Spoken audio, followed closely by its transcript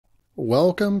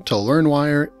Welcome to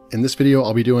LearnWire. In this video,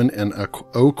 I'll be doing an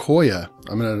Ocoya.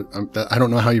 I don't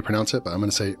know how you pronounce it, but I'm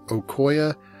going to say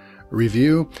Ocoya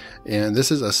review. And this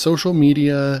is a social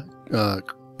media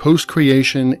post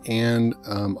creation and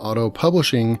auto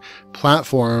publishing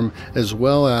platform, as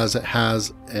well as it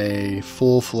has a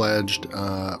full-fledged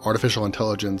artificial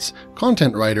intelligence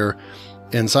content writer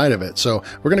inside of it. So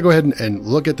we're going to go ahead and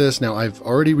look at this. Now, I've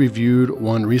already reviewed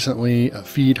one recently,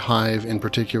 Feedhive in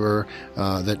particular,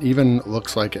 that even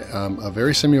looks like a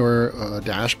very similar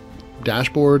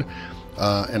dashboard.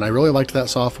 And I really liked that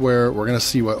software. We're going to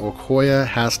see what Ocoya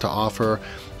has to offer.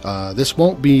 This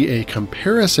won't be a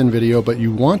comparison video, but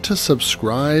you want to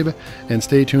subscribe and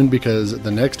stay tuned, because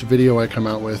the next video I come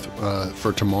out with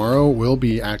for tomorrow will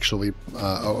be actually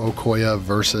Ocoya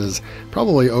versus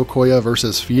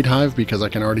Feedhive, because I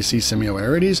can already see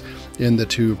similarities in the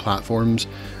two platforms.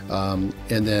 And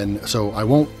then, so I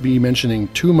won't be mentioning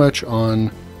too much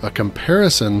on a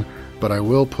comparison, but I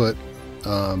will put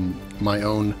my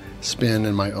own spin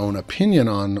and my own opinion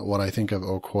on what I think of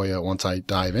Ocoya once I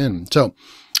dive in. So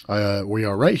we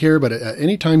are right here, but at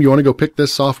any time you want to go pick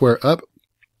this software up,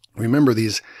 remember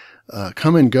these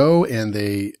come and go, and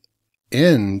they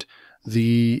end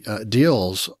the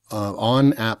deals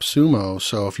on Appsumo.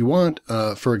 So if you want,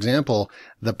 for example,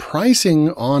 the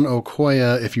pricing on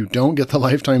Ocoya, if you don't get the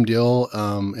lifetime deal,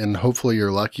 and hopefully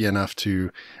you're lucky enough to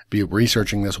be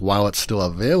researching this while it's still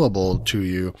available to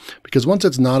you, because once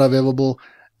it's not available,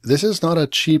 this is not a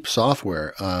cheap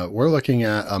software. We're looking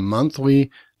at a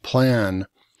monthly plan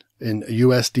in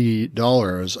USD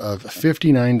dollars of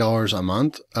 $59 a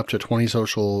month, up to 20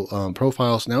 social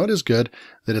profiles. Now, it is good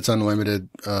that it's unlimited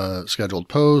scheduled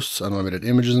posts, unlimited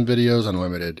images and videos,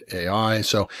 unlimited AI.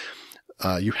 So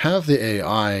you have the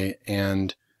AI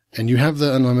and you have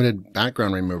the unlimited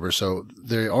background remover. So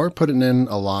they are putting in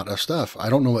a lot of stuff. I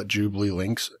don't know what Jubilee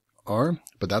links are,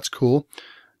 but that's cool.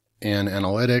 And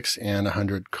analytics and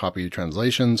 100 copy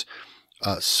translations.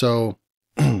 So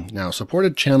now,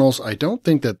 supported channels, I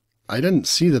didn't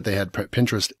see that they had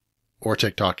Pinterest or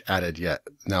TikTok added yet.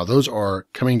 Now, those are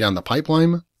coming down the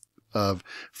pipeline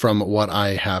from what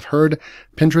I have heard.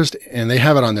 Pinterest, and they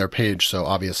have it on their page, so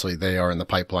obviously they are in the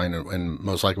pipeline and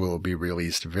most likely will be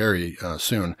released very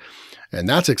soon. And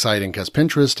that's exciting, because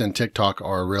Pinterest and TikTok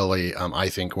are really, I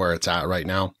think, where it's at right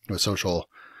now with social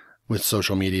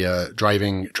media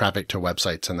driving traffic to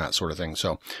websites and that sort of thing.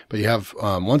 So, but you have,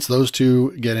 once those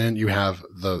two get in, you have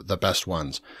the best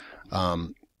ones.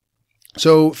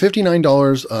 So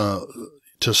 $59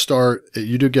 to start.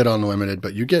 You do get unlimited,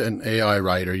 but you get an AI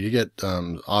writer, you get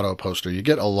auto poster, you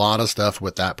get a lot of stuff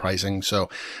with that pricing. So,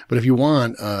 but if you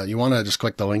want to just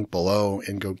click the link below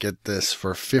and go get this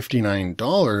for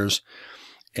 $59,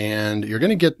 and you're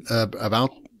going to get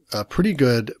about a pretty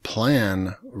good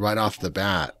plan right off the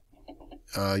bat.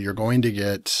 You're going to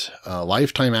get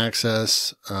lifetime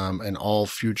access and all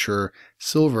future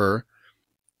silver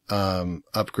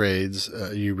upgrades.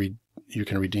 You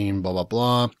can redeem blah, blah,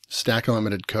 blah, stack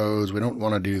unlimited codes. We don't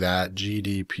want to do that.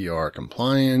 GDPR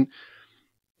compliant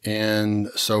and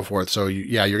so forth. So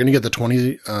you're going to get the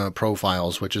 20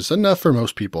 profiles, which is enough for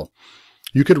most people.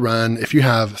 You could run, if you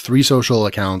have 3 social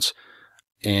accounts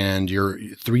and you're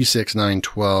 3, 6, 9,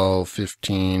 12,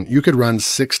 15, you could run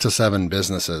 6 to 7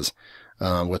 businesses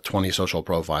with 20 social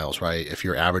profiles, right? If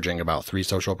you're averaging about 3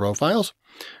 social profiles,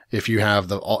 if you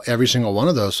have every single one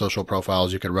of those social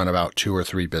profiles, you could run about 2 or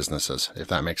 3 businesses, if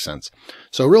that makes sense.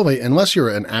 So really, unless you're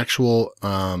an actual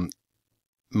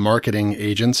marketing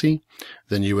agency,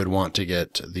 then you would want to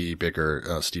get the bigger,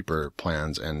 steeper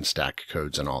plans and stack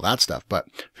codes and all that stuff. But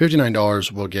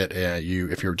 $59 will get you,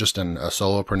 if you're just a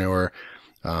solopreneur,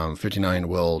 59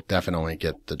 will definitely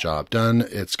get the job done.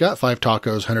 It's got 5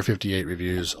 tacos, 158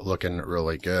 reviews, looking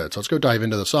really good. So let's go dive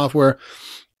into the software.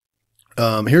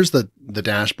 Here's the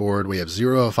dashboard. We have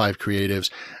 0 of 5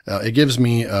 creatives. It gives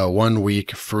me a 1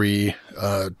 week free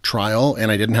trial,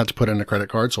 and I didn't have to put in a credit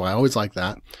card, so I always like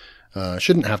that.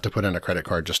 Shouldn't have to put in a credit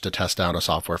card just to test out a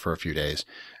software for a few days.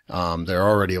 They're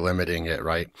already limiting it,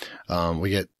 right? We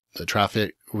get the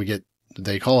traffic.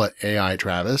 They call it AI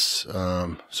Travis.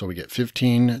 So we get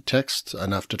 15 texts,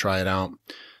 enough to try it out.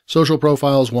 Social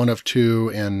profiles, 1 of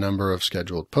 2, and number of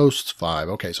scheduled posts, 5.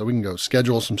 Okay, so we can go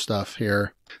schedule some stuff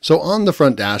here. So on the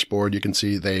front dashboard, you can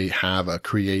see they have a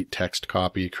create text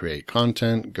copy, create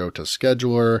content, go to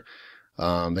scheduler.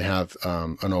 They have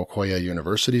an Ocoya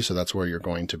University, so that's where you're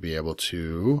going to be able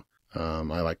to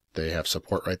they have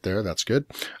support right there. That's good.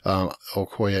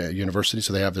 Ocoya University.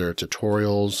 So they have their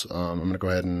tutorials. I'm going to go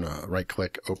ahead and right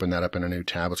click, open that up in a new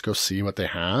tab. Let's go see what they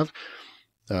have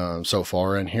so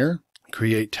far in here.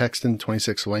 Create text in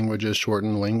 26 languages,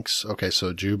 shorten links. Okay,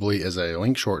 so Jubilee is a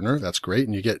link shortener. That's great,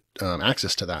 and you get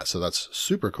access to that, so that's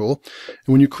super cool.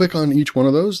 And when you click on each one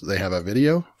of those, they have a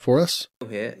video for us.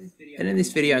 Here. And in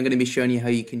this video, I'm going to be showing you how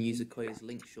you can use Ocoya's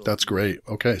link shortener. That's great.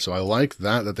 Okay, so I like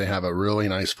that they have a really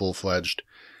nice full-fledged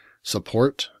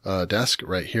support desk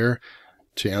right here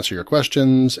to answer your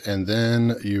questions, and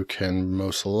then you can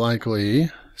most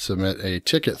likely submit a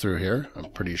ticket through here,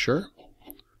 I'm pretty sure.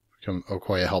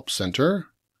 Ocoya Help Center.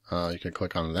 You can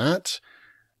click on that.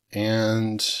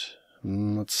 And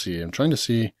let's see, I'm trying to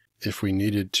see if we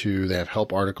needed to, they have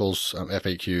help articles,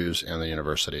 FAQs, and the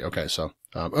university. Okay, so,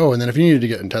 oh, and then if you needed to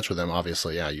get in touch with them,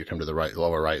 obviously, yeah, you come to the right,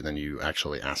 lower right, and then you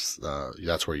actually ask,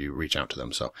 that's where you reach out to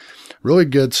them. So really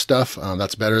good stuff.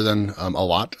 That's better than a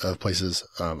lot of places,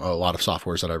 a lot of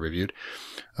softwares that I reviewed.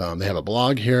 They have a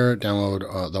blog here,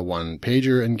 download the one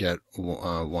pager and get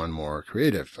one more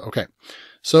creative. Okay.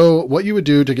 So what you would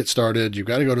do to get started, you've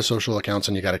got to go to social accounts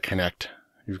and you got to connect.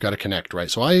 You've got to connect, right?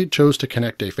 So I chose to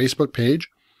connect a Facebook page,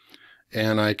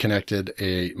 and I connected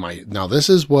now this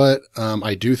is what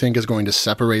I do think is going to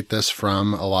separate this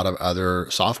from a lot of other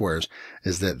softwares,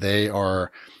 is that they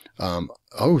are,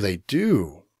 oh, they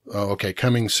do. Oh, okay.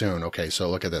 Coming soon. Okay. So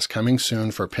look at this, coming soon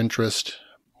for Pinterest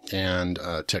and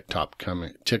TikTok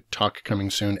coming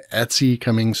soon, Etsy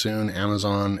coming soon,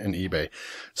 Amazon and eBay.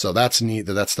 So that's neat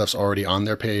that stuff's already on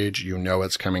their page. You know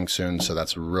it's coming soon, so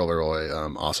that's really, really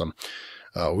awesome.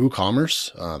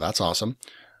 WooCommerce, that's awesome.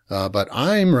 But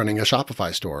I'm running a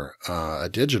Shopify store, a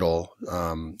digital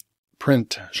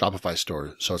print Shopify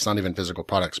store, so it's not even physical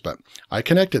products. But I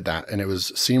connected that, and it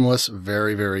was seamless,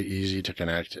 very, very easy to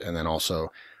connect, and then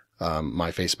also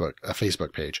my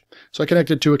Facebook page. So I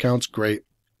connected 2 accounts, great.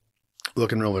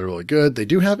 Looking really, really good. They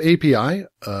do have API.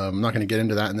 I'm not going to get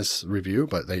into that in this review,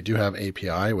 but they do have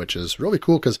API, which is really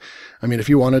cool because, I mean, if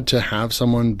you wanted to have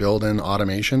someone build in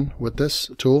automation with this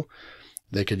tool,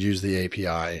 they could use the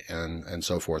API and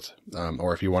so forth.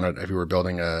 Or if you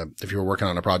were working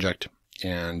on a project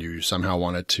and you somehow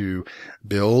wanted to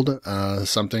build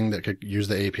something that could use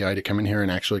the API to come in here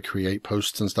and actually create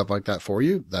posts and stuff like that for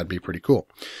you, that'd be pretty cool.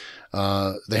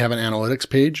 They have an analytics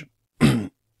page.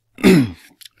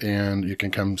 And you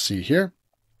can come see here.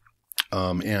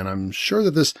 And I'm sure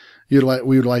that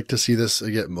we would like to see this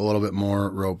get a little bit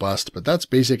more robust, but that's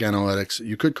basic analytics.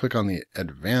 You could click on the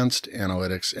advanced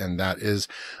analytics, and that is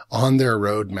on their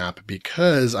roadmap,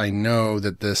 because I know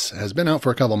that this has been out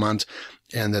for a couple months,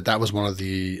 and that was one of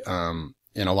the,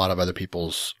 in a lot of other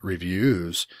people's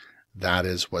reviews, that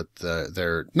is what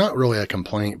they're not really a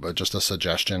complaint, but just a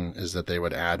suggestion, is that they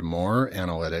would add more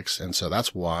analytics. And so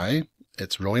that's why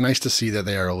it's really nice to see that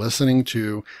they are listening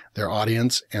to their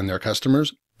audience and their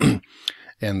customers,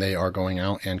 and they are going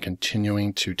out and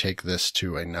continuing to take this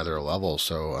to another level.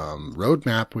 So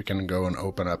roadmap, we can go and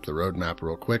open up the roadmap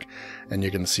real quick, and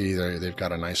you can see they've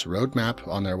got a nice roadmap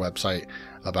on their website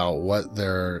about what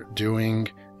they're doing,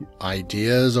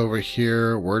 ideas over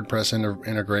here, WordPress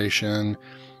integration,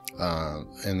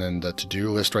 and then the to-do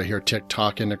list right here,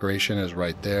 TikTok integration is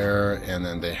right there. And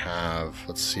then they have,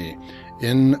 let's see,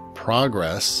 in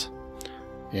progress,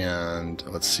 and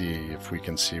let's see if we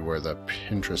can see where the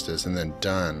Pinterest is, and then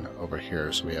done over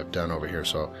here. So we have done over here.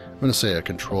 So I'm going to say a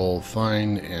control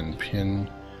find and pin.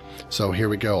 So here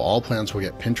we go. All plans will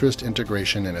get Pinterest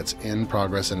integration, and it's in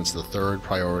progress, and it's the 3rd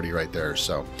priority right there.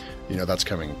 So, you know, that's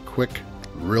coming quick.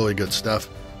 Really good stuff.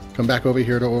 Come back over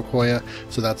here to Ocoya.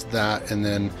 So that's that. And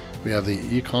then we have the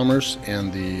e-commerce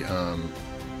and the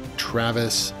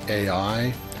Travis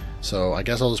AI. So I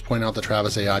guess I'll just point out the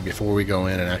Travis AI before we go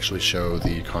in and actually show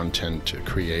the content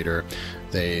creator.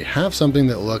 They have something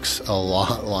that looks a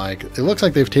lot like, it looks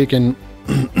like they've taken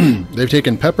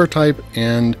Pepper Type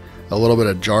and a little bit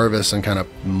of Jarvis and kind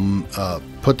of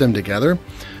put them together.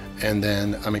 And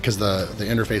then, I mean, because the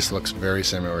interface looks very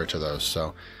similar to those.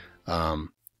 So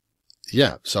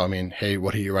yeah, so I mean, hey,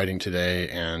 what are you writing today?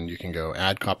 And you can go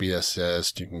add copy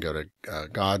assist. You can go to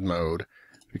God mode.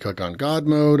 If you click on God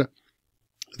mode,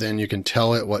 then you can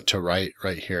tell it what to write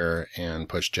right here and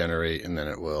push generate, and then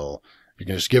you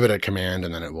can just give it a command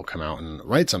and then it will come out and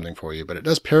write something for you. But it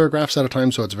does paragraphs at a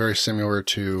time, so it's very similar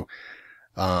to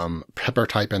Pepper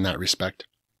Type in that respect.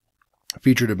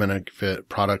 Feature to benefit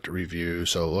product review.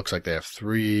 So it looks like they have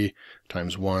 3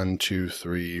 times 1, 2,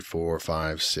 3, 4,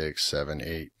 5, 6, 7,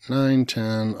 8, 9,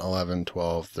 10, 11,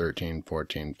 12, 13,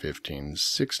 14, 15,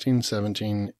 16,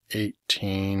 17,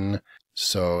 18.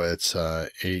 So it's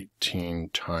 18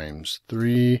 times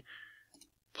 3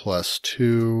 plus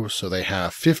 2. So they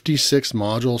have 56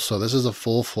 modules. So this is a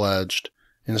full-fledged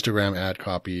Instagram ad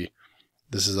copy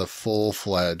This is a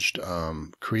full-fledged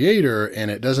creator, and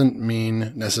it doesn't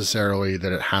mean necessarily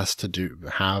that it has to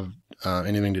have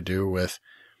anything to do with.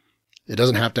 It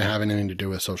doesn't have to have anything to do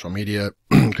with social media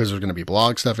because there's going to be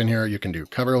blog stuff in here. You can do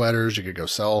cover letters. You could go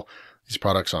sell these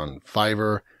products on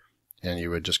Fiverr, and you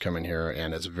would just come in here,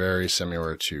 and it's very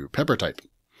similar to PepperType.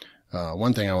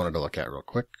 One thing I wanted to look at real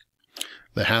quick,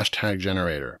 the hashtag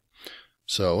generator.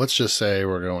 So let's just say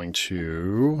we're going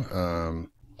to,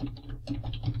 I'm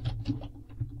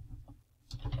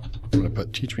going to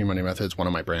put Teach Me Money Methods, one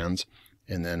of my brands,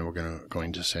 and then we're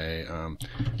going to say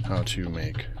how to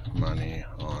make money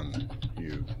on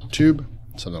YouTube,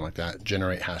 something like that.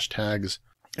 Generate hashtags,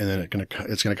 and then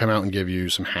it's gonna come out and give you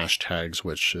some hashtags,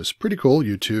 which is pretty cool.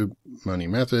 YouTube money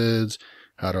methods,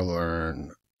 how to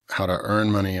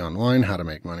earn money online, how to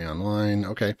make money online.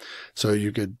 Okay, so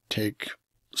you could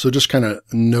just kind of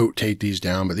notate these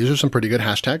down, but these are some pretty good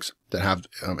hashtags that have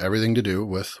everything to do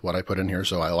with what I put in here.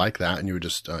 So I like that, and you would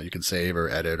just you could save or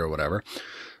edit or whatever.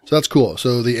 So that's cool.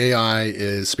 So the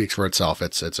AI speaks for itself.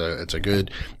 It's a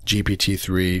good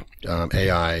GPT-3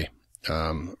 AI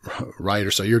writer.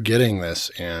 So you're getting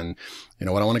this, and you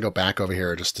know what? I want to go back over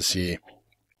here just to see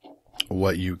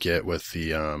what you get with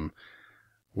the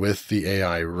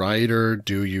AI writer.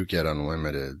 Do you get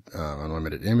unlimited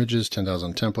images,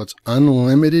 10,000 templates,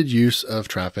 unlimited use of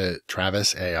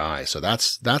Travis AI? So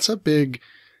that's a big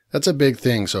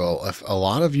thing. So if a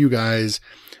lot of you guys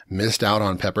missed out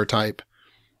on PepperType,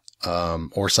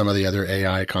 or some of the other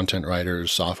AI content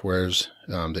writers softwares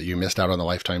that you missed out on the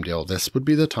lifetime deal, this would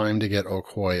be the time to get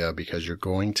Ocoya, because you're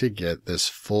going to get this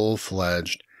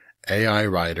full-fledged AI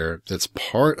writer that's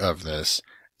part of this.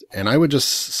 And I would just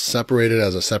separate it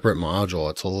as a separate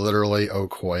module. It's literally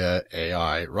Ocoya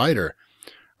AI writer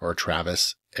or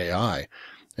Travis AI.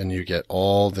 And you get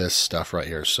all this stuff right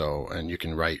here. So, and you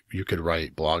could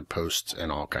write blog posts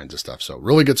and all kinds of stuff. So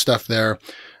really good stuff there.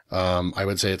 I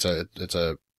would say it's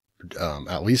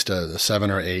at least a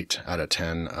 7 or 8 out of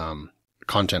 10,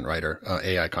 content writer,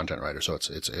 AI content writer. So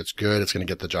it's good. It's going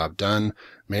to get the job done.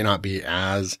 May not be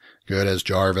as good as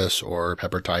Jarvis or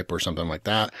PepperType or something like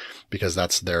that, because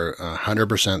that's their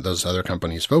 100% those other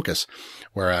companies' focus.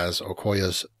 Whereas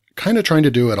Ocoya's kind of trying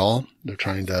to do it all. They're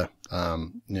trying to,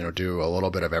 do a little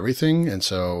bit of everything. And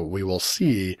so we will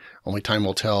see. Only time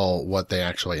will tell what they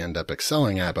actually end up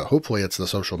excelling at, but hopefully it's the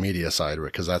social media side,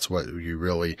 because that's what you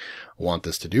really want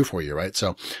this to do for you, right?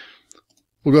 So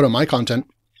we'll go to my content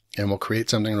and we'll create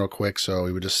something real quick. So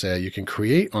we would just say you can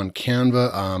create on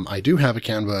Canva. I do have a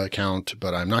Canva account,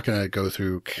 but I'm not going to go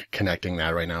through connecting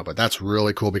that right now, but that's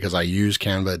really cool because I use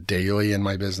Canva daily in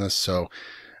my business. So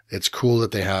it's cool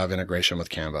that they have integration with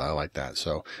Canva. I like that.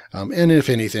 So, and if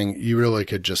anything, you really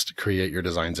could just create your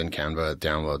designs in Canva,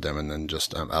 download them, and then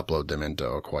just upload them into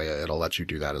Ocoya. It'll let you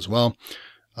do that as well.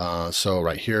 So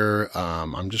right here, we're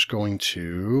going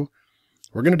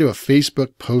to do a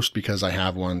Facebook post because I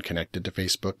have one connected to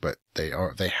Facebook, but they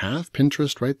have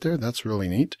Pinterest right there. That's really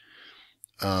neat.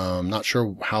 Not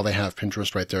sure how they have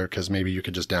Pinterest right there, because maybe you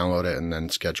could just download it and then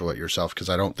schedule it yourself, because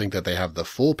I don't think that they have the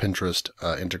full Pinterest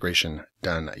integration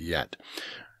done yet.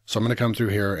 So I'm going to come through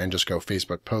here and just go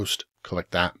Facebook post,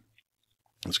 click that.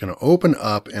 It's going to open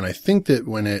up, and I think that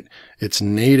when its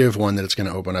native one that it's going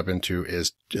to open up into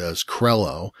is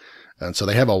Crello. And so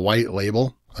they have a white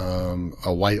label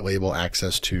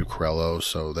access to Crello.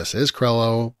 So this is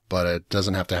Crello, but it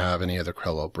doesn't have to have any of the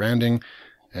Crello branding.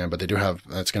 But they do have,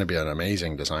 it's going to be an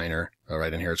amazing designer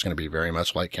right in here. It's going to be very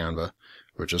much like Canva,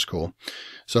 which is cool.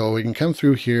 So we can come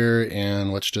through here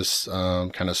and let's just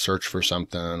kind of search for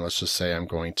something. Let's just say I'm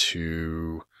going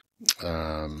to,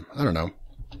 I don't know.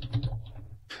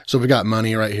 So we got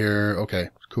money right here. Okay,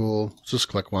 cool. Let's just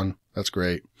click one. That's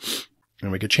great.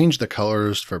 And we could change the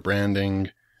colors for branding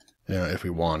if we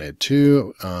wanted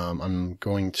to. I'm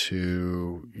going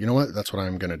to, you know what? That's what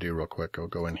I'm going to do real quick. I'll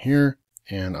go in here.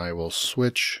 And I will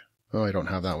switch. Oh, I don't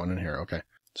have that one in here. Okay.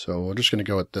 So we're just going to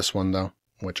go with this one though,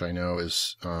 which I know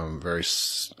is very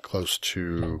close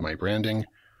to my branding.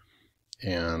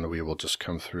 And we will just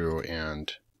come through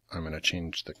and I'm going to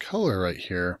change the color right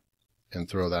here and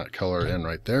throw that color in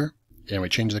right there. And we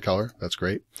change the color. That's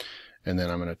great. And then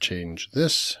I'm going to change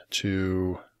this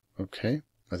to, okay,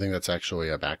 I think that's actually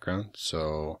a background.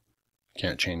 So I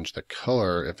can't change the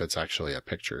color if it's actually a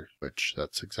picture, which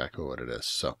that's exactly what it is.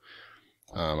 So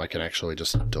I can actually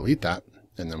just delete that,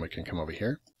 and then we can come over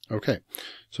here. Okay,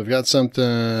 so we've got something,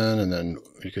 and then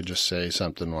you could just say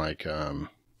something like,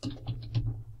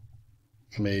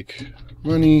 make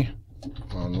money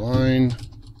online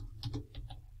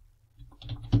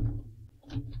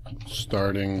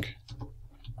starting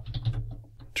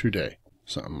today.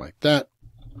 Something like that.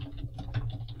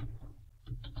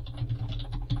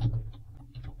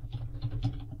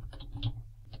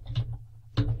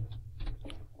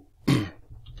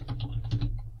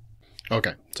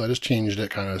 Okay, so I just changed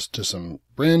it kind of to some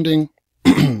branding.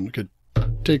 We could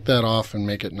take that off and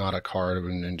make it not a card,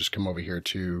 and then just come over here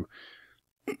to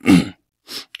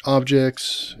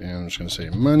objects, and I'm just going to say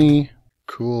money.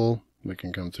 Cool. We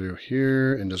can come through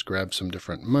here and just grab some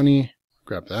different money.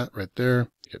 Grab that right there,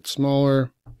 get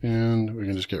smaller, and we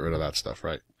can just get rid of that stuff,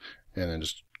 right? And then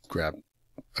just grab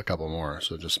a couple more.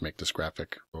 So just make this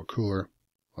graphic a little cooler,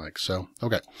 like so.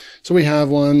 Okay, so we have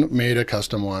one, made a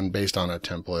custom one based on a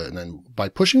template, and then by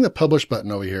pushing the publish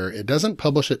button over here, it doesn't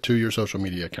publish it to your social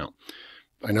media account.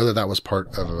 I know that that was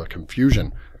part of a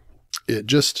confusion. It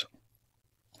just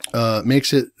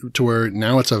makes it to where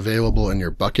now it's available in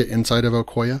your bucket inside of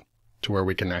Ocoya, to where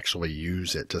we can actually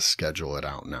use it to schedule it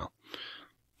out now.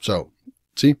 So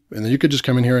see, and then you could just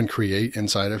come in here and create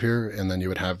inside of here, and then you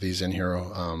would have these in here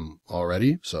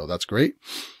already. So that's great.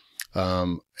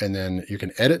 And then you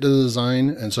can edit the design.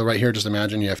 And so right here, just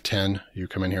imagine you have 10, you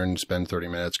come in here and spend 30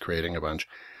 minutes creating a bunch.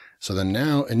 So then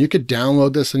now, and you could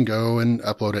download this and go and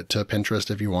upload it to Pinterest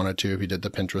if you wanted to. If you did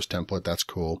the Pinterest template, that's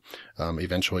cool.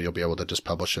 Eventually you'll be able to just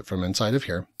publish it from inside of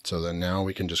here. So then now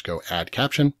we can just go add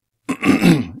caption.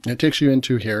 It takes you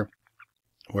into here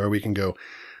where we can go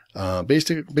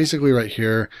basically right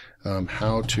here,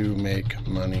 how to make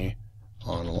money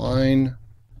online,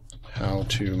 how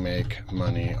to make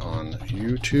money on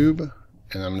YouTube.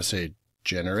 And I'm going to say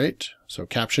generate. So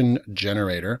caption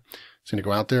generator. It's going to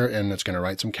go out there and it's going to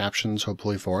write some captions,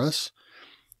 hopefully for us.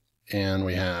 And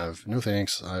we have, no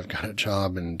thanks, I've got a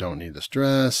job and don't need the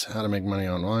stress. How to make money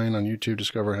online on YouTube.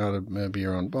 Discover how to be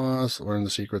your own boss. Learn the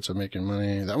secrets of making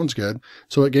money. That one's good.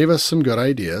 So it gave us some good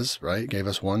ideas, right? It gave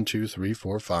us 1, 2, 3,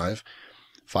 4, 5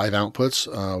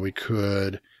 outputs. We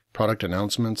could product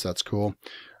announcements. That's cool.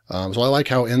 So I like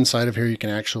how inside of here you can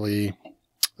actually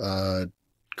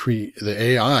create, the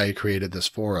AI created this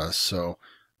for us. So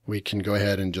we can go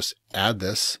ahead and just add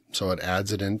this. So it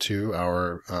adds it into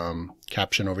our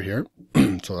caption over here.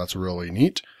 So that's really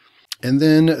neat. And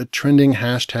then trending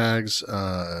hashtags,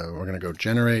 we're going to go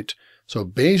generate. So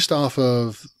based off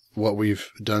of what we've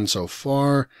done so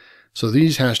far, so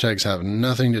these hashtags have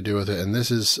nothing to do with it. And this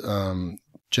is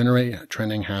generate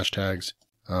trending hashtags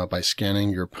by scanning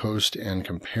your post and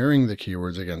comparing the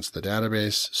keywords against the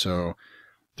database. So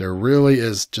there really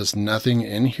is just nothing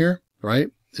in here,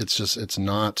 right? It's just, it's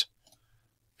not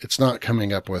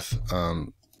coming up with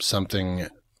something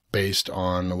based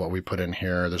on what we put in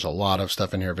here. There's a lot of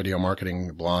stuff in here: video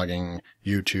marketing, blogging,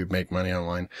 YouTube, make money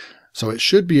online. So it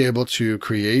should be able to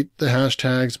create the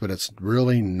hashtags, but it's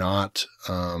really not,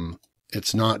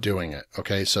 it's not doing it.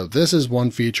 Okay. So this is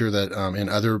one feature that, in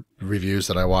other reviews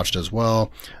that I watched as well,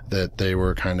 that they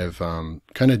were kind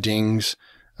of dings,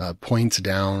 points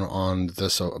down on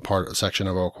this section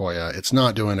of Ocoya. It's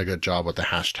not doing a good job with the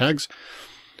hashtags.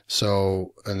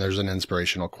 So, and there's an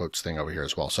inspirational quotes thing over here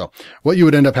as well. So what you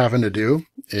would end up having to do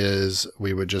is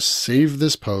we would just save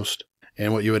this post.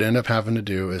 And what you would end up having to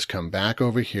do is come back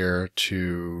over here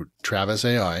to Travis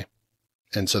AI.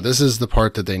 And so this is the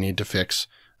part that they need to fix.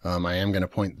 I am going to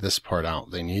point this part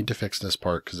out. They need to fix this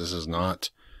part because this is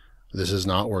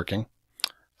not working.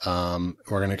 We're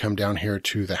going to come down here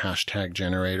to the hashtag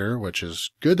generator, which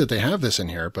is good that they have this in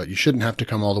here, but you shouldn't have to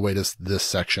come all the way to this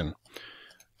section.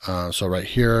 So right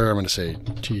here, I'm going to say,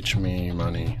 teach me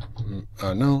money.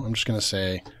 No, I'm just going to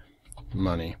say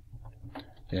money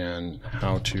and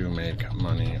how to make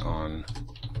money on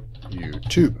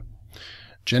YouTube.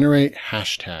 Generate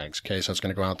hashtags. Okay. So it's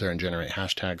going to go out there and generate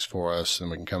hashtags for us, and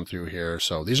we can come through here.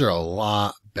 So these are a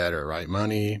lot better, right?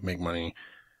 Money, make money,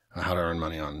 how to earn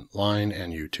money online,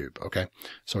 and YouTube. Okay.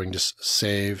 So we can just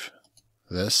save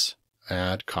this,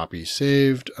 add, copy,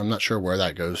 saved. I'm not sure where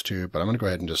that goes to, but I'm going to go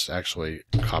ahead and just actually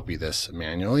copy this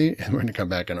manually. And we're going to come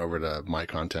back and over to my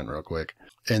content real quick.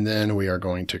 And then we are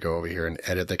going to go over here and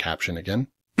edit the caption again.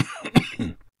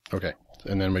 Okay.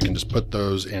 And then we can just put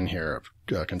those in here,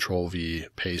 Control V,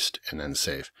 paste, and then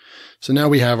save. So now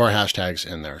we have our hashtags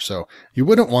in there. So you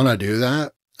wouldn't want to do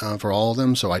that for all of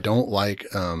them. So I don't like,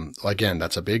 again,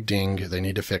 that's a big ding. They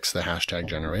need to fix the hashtag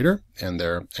generator, and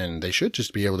they should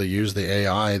just be able to use the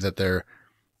AI that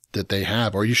they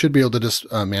have, or you should be able to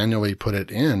just manually put it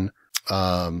in,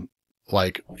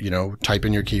 like, type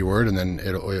in your keyword, and then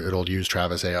it'll use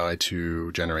Travis AI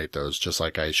to generate those, just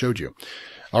like I showed you.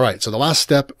 All right. So the last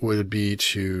step would be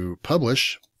to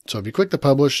publish. So if you click the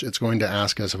publish, it's going to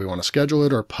ask us if we want to schedule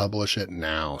it or publish it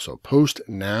now. So post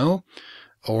now,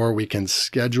 or we can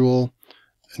schedule.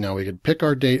 Now we could pick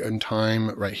our date and time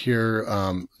right here.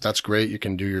 That's great. You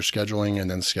can do your scheduling and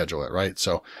then schedule it, right?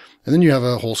 So, and then you have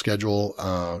a whole schedule,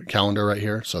 calendar right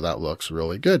here. So that looks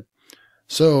really good.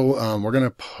 So, we're going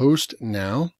to post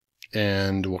now.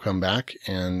 and we'll come back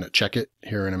and check it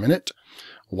here in a minute.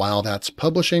 While that's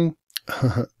publishing,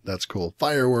 that's cool.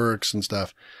 Fireworks and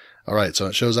stuff. All right, so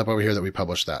it shows up over here that we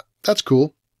published that. That's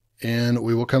cool. And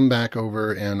we will come back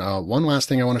over, and one last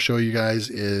thing I want to show you guys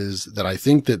is that I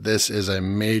think that this is a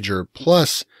major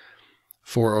plus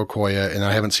for Ocoya, and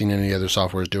I haven't seen any other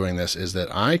softwares doing this, is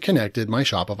that I connected my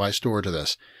Shopify store to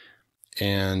this.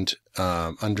 And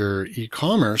under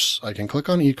e-commerce, I can click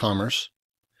on e-commerce,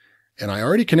 and I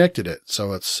already connected it.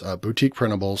 So it's boutique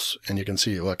printables, and you can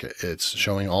see, look, it's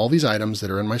showing all these items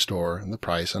that are in my store and the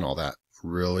price and all that.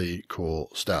 Really cool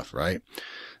stuff, right?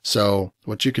 So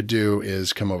what you could do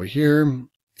is come over here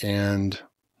and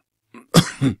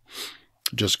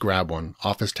just grab one.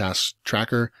 Office Task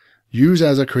Tracker. Use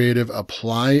as a creative,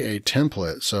 apply a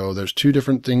template. So there's two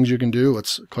different things you can do.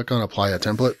 Let's click on apply a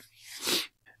template.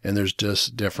 And there's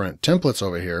just different templates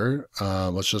over here.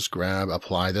 Let's just grab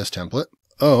apply this template.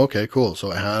 Oh, okay, cool.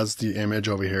 So it has the image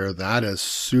over here. That is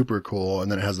super cool.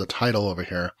 And then it has the title over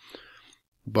here.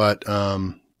 But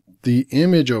the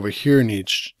image over here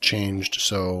needs changed.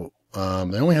 So they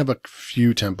only have a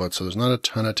few templates. So there's not a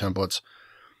ton of templates.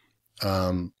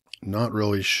 Not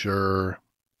really sure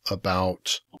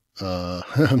about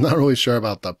I'm not really sure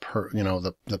about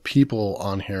the people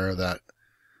on here. That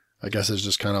I guess is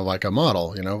just kind of like a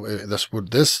model, the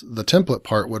template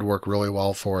part would work really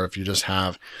well for if you're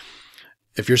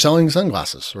selling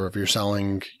sunglasses, or if you're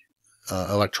selling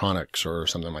electronics or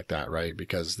something like that, right?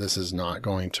 Because this is not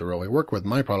going to really work with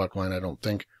my product line, I don't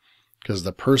think, because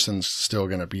the person's still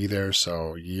going to be there.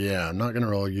 So yeah, I'm not going to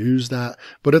really use that,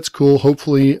 but it's cool.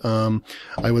 Hopefully,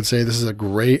 I would say this is a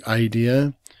great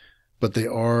idea, but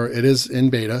it is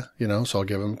in beta, so I'll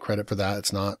give them credit for that.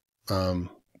 It's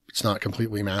not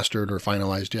completely mastered or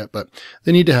finalized yet, but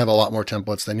they need to have a lot more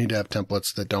templates. They need to have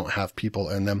templates that don't have people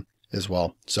in them as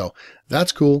well. So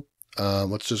that's cool.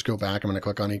 Let's just go back. I'm going to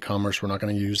click on e-commerce. We're not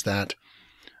going to use that.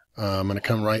 I'm going to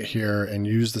come right here and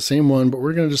use the same one, but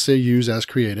we're going to just say use as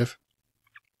creative.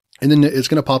 And then it's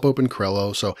going to pop open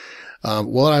Crello. So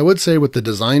what I would say with the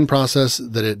design process,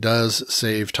 that it does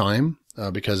save time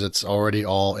because it's already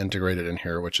all integrated in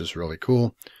here, which is really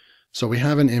cool. So we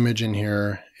have an image in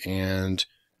here, and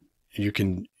you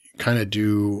can kind of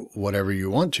do whatever you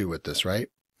want to with this, right?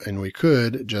 And we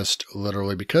could just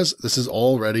literally, because this is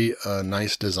already a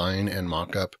nice design and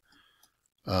mock-up,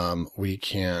 we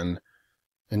can,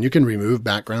 and you can remove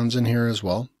backgrounds in here as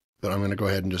well, but I'm going to go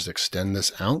ahead and just extend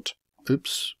this out.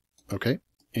 Oops. Okay.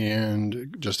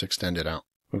 And just extend it out.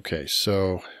 Okay.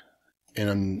 So,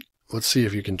 and let's see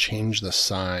if you can change the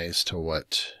size to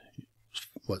what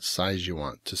size you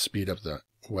want to speed up the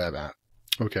web app.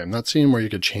 Okay. I'm not seeing where you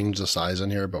could change the size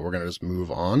in here, but we're going to just move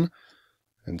on.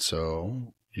 And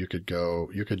so you could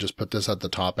just put this at the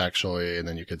top actually, and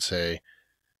then you could say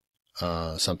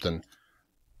something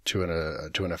to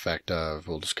an effect of,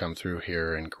 we'll just come through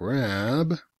here and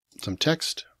grab some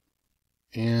text,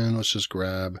 and let's just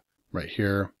grab right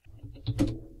here,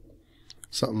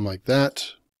 something like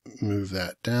that, move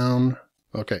that down.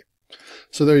 Okay,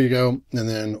 so there you go. And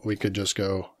then we could just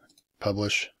go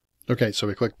publish. Okay, so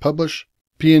we click publish,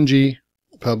 PNG,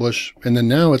 publish, and then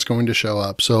now it's going to show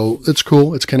up. So it's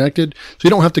cool. It's connected. So you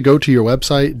don't have to go to your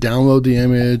website, download the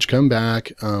image, come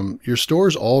back. Your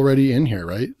store's already in here,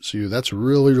 right? So that's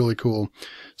really, really cool.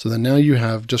 So then now you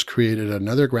have just created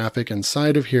another graphic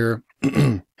inside of here,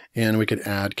 and we could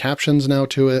add captions now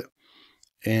to it,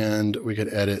 and we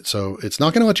could edit. So it's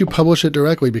not going to let you publish it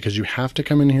directly because you have to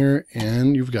come in here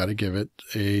and you've got to give it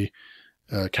a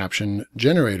caption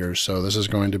generator. So this is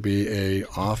going to be a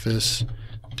Office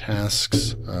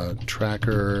Tasks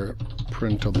Tracker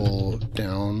printable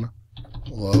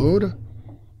download.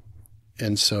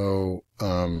 And so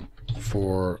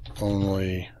for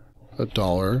only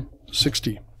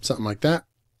 $1.60, something like that,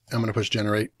 I'm going to push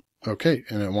generate. Okay,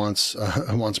 and it wants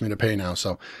me to pay now.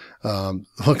 So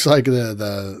looks like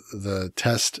the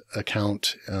test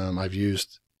account I've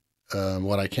used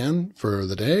what I can for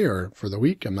the day or for the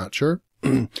week. I'm not sure.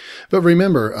 But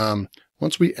remember,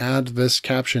 once we add this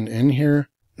caption in here,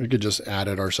 we could just add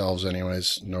it ourselves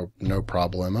anyways. No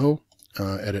problemo.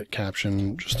 Edit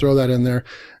caption, just throw that in there.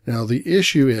 Now the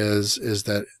issue is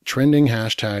that trending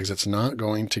hashtags, it's not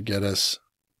going to get us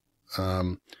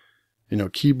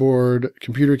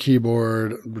computer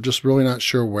keyboard. We're just really not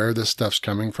sure where this stuff's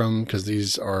coming from because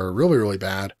these are really, really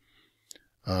bad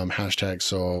hashtags.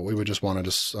 So we would just want to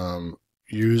just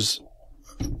use,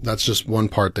 that's just one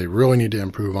part they really need to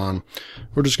improve on.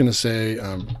 We're just going to say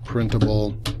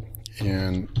printable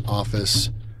in Office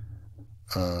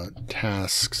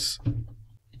Tasks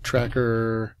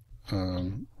Tracker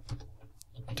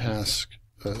task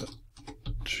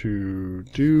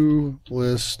to-do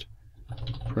list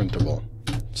printable,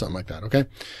 something like that. Okay.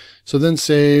 So then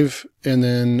save, and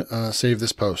then save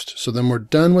this post. So then we're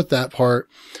done with that part.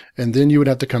 And then you would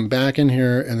have to come back in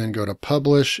here and then go to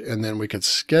publish, and then we could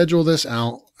schedule this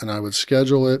out, and I would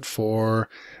schedule it for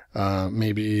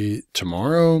maybe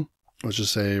tomorrow. Let's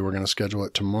just say we're going to schedule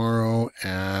it tomorrow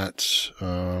at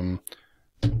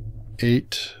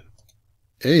 8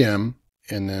 a.m.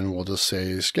 and then we'll just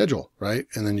say schedule, right?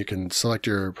 And then you can select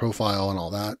your profile and all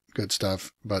that good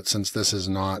stuff. But since this is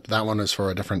not, that one is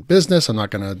for a different business, I'm not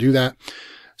going to do that.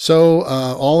 So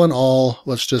all in all,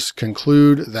 let's just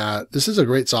conclude that this is a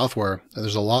great software.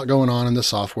 There's a lot going on in the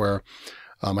software.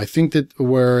 I think that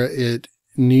where it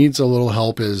needs a little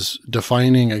help is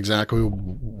defining exactly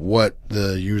what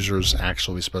the user's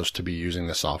actually supposed to be using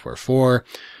the software for.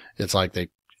 It's like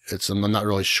I'm not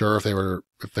really sure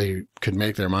if they could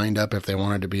make their mind up if they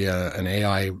wanted to be an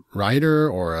AI writer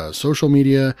or a social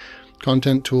media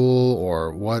content tool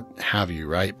or what have you,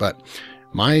 right? But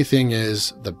my thing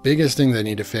is, the biggest thing they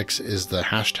need to fix is the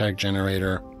hashtag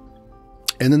generator.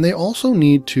 And then they also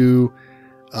need to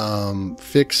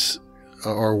fix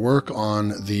or work on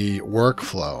the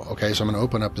workflow. Okay, so I'm going to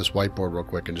open up this whiteboard real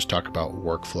quick and just talk about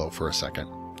workflow for a second.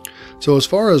 So as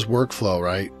far as workflow,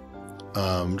 right,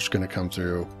 I'm just going to come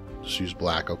through, just use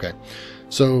black. Okay,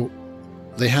 so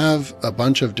they have a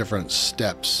bunch of different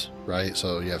steps, right?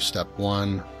 So you have step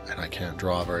 1, and I can't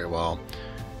draw very well.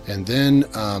 And then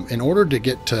in order to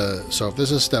get to, so if this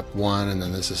is step 1 and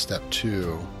then this is step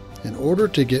 2, in order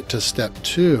to get to step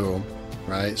 2,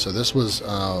 right? So this was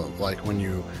like when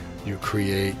you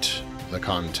create the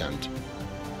content.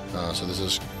 So this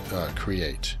is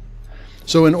create.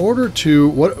 So in order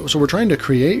to, so we're trying to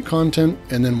create content,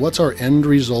 and then what's our end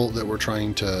result that we're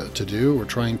trying to do? We're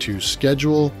trying to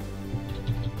schedule.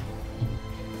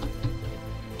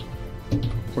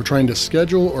 We're trying to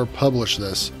schedule or publish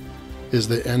this is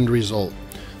the end result.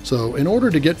 So in order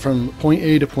to get from point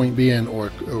A to point B in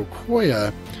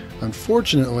Ocoya,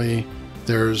 unfortunately,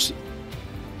 there's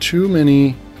too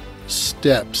many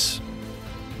steps.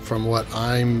 From what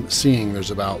I'm seeing,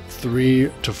 there's about 3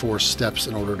 to 4 steps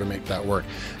in order to make that work.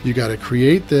 You got to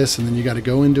create this, and then you got to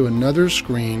go into another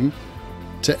screen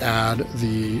to add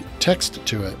the text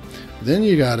to it. Then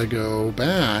you got to go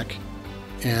back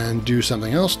and do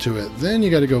something else to it. Then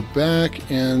you got to go back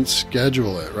and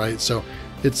schedule it, right? So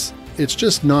it's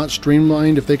just not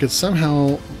streamlined. If they could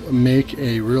somehow make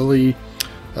a really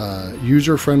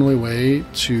user-friendly way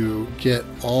to get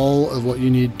all of what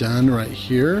you need done right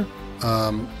here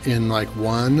in like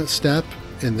one step,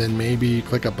 and then maybe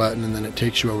click a button and then it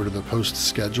takes you over to the post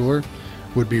scheduler,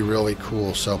 would be really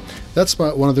cool. So that's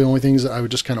one of the only things that I would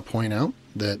just kind of point out,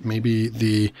 that maybe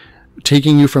the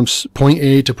taking you from point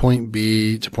A to point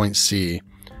B to point C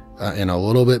in a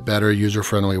little bit better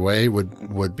user-friendly way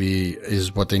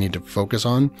is what they need to focus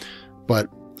on. But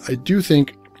I do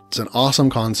think it's an awesome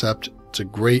concept. It's a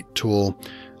great tool.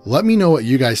 Let me know what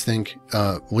you guys think.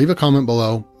 Leave a comment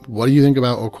below. What do you think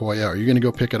about Ocoya? Are you going to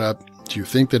go pick it up? Do you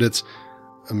think that it's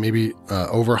maybe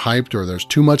overhyped, or there's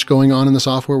too much going on in the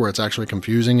software where it's actually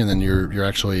confusing, and then you're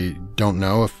actually don't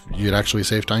know if you'd actually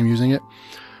save time using it?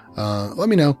 Let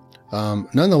me know.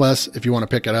 Nonetheless, if you want to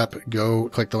pick it up, go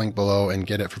click the link below and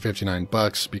get it for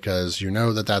 $59, because you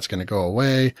know that that's going to go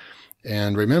away.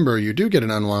 And remember, you do get an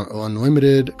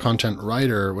unlimited content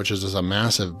writer, which is just a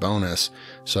massive bonus.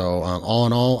 So all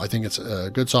in all, I think it's a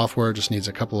good software, just needs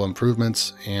a couple of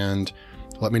improvements. And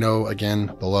let me know again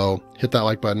below. Hit that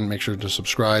like button, make sure to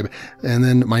subscribe. And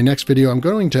then my next video, I'm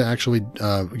going to actually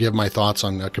give my thoughts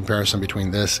on a comparison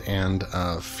between this and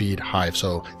Feedhive.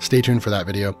 So stay tuned for that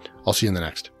video. I'll see you in the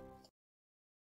next.